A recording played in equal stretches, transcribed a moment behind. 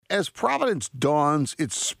As Providence dawns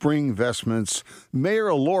its spring vestments, Mayor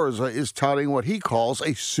Elorza is touting what he calls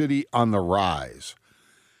a city on the rise.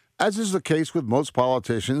 As is the case with most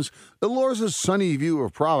politicians, Elorza's sunny view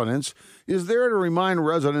of Providence is there to remind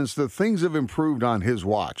residents that things have improved on his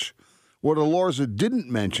watch. What Elorza didn't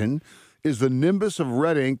mention is the nimbus of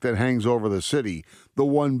red ink that hangs over the city, the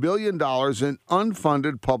 $1 billion in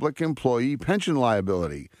unfunded public employee pension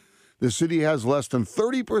liability. The city has less than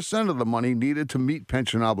 30% of the money needed to meet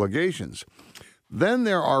pension obligations. Then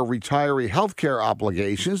there are retiree health care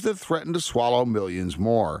obligations that threaten to swallow millions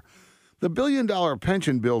more. The billion-dollar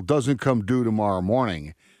pension bill doesn't come due tomorrow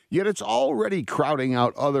morning, yet it's already crowding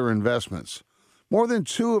out other investments. More than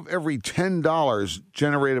 2 of every $10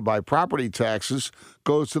 generated by property taxes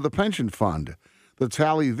goes to the pension fund. The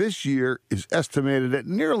tally this year is estimated at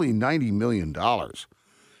nearly $90 million.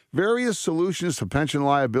 Various solutions to pension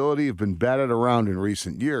liability have been batted around in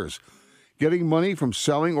recent years. Getting money from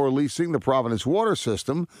selling or leasing the Providence water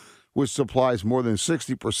system, which supplies more than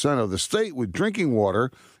 60% of the state with drinking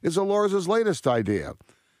water, is Elorza's latest idea.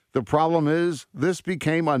 The problem is, this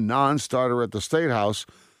became a non-starter at the State House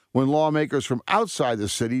when lawmakers from outside the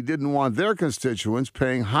city didn't want their constituents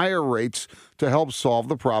paying higher rates to help solve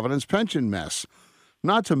the Providence pension mess.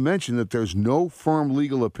 Not to mention that there's no firm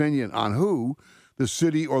legal opinion on who, the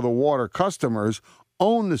city or the water customers,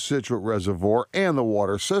 own the Scituate Reservoir and the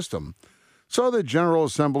water system. So the General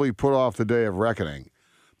Assembly put off the day of reckoning.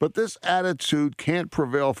 But this attitude can't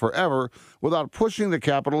prevail forever without pushing the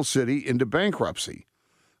capital city into bankruptcy.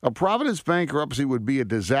 A Providence bankruptcy would be a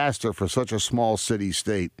disaster for such a small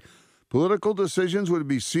city-state. Political decisions would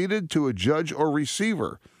be ceded to a judge or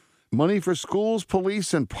receiver. Money for schools,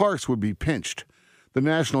 police, and parks would be pinched. The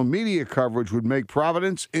national media coverage would make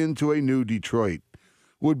Providence into a new Detroit.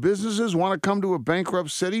 Would businesses want to come to a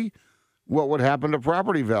bankrupt city? What would happen to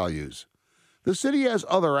property values? The city has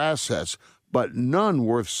other assets, but none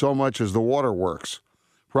worth so much as the waterworks.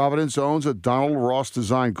 Providence owns a Donald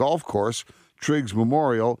Ross-designed golf course, Triggs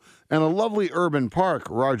Memorial, and a lovely urban park,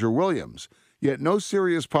 Roger Williams, yet no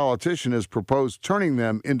serious politician has proposed turning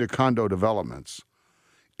them into condo developments.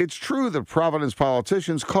 It's true that Providence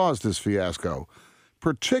politicians caused this fiasco.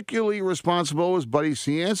 Particularly responsible was Buddy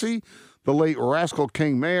Cianci, the late Rascal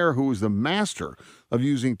King mayor who was the master of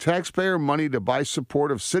using taxpayer money to buy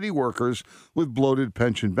support of city workers with bloated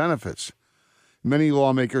pension benefits. Many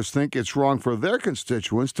lawmakers think it's wrong for their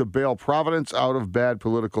constituents to bail Providence out of bad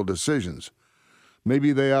political decisions.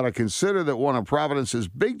 Maybe they ought to consider that one of Providence's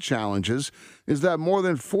big challenges is that more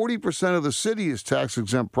than 40% of the city is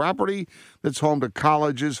tax-exempt property that's home to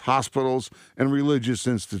colleges, hospitals, and religious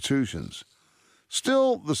institutions.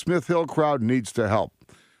 Still, the Smith Hill crowd needs to help.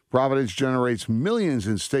 Providence generates millions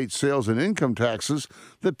in state sales and income taxes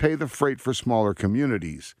that pay the freight for smaller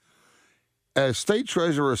communities. As State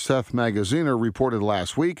Treasurer Seth Magaziner reported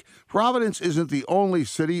last week, Providence isn't the only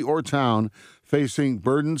city or town facing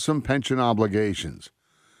burdensome pension obligations.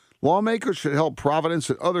 Lawmakers should help Providence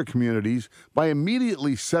and other communities by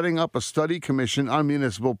immediately setting up a study commission on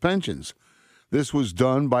municipal pensions. This was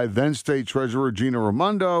done by then State Treasurer Gina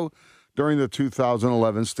Raimondo during the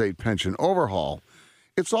 2011 state pension overhaul.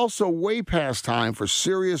 It's also way past time for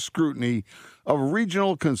serious scrutiny of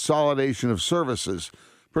regional consolidation of services,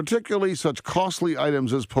 particularly such costly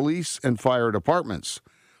items as police and fire departments.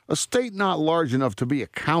 A state not large enough to be a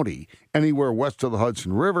county anywhere west of the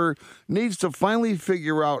Hudson River needs to finally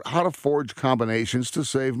figure out how to forge combinations to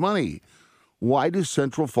save money. Why do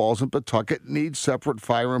Central Falls and Pawtucket need separate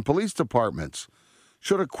fire and police departments?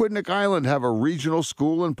 Should Aquidneck Island have a regional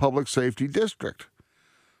school and public safety district?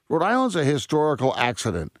 Rhode Island's a historical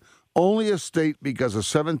accident, only a state because a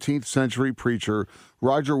 17th century preacher,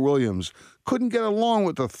 Roger Williams, couldn't get along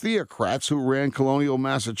with the theocrats who ran colonial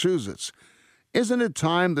Massachusetts. Isn't it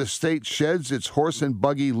time the state sheds its horse and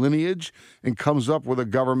buggy lineage and comes up with a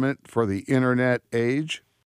government for the internet age?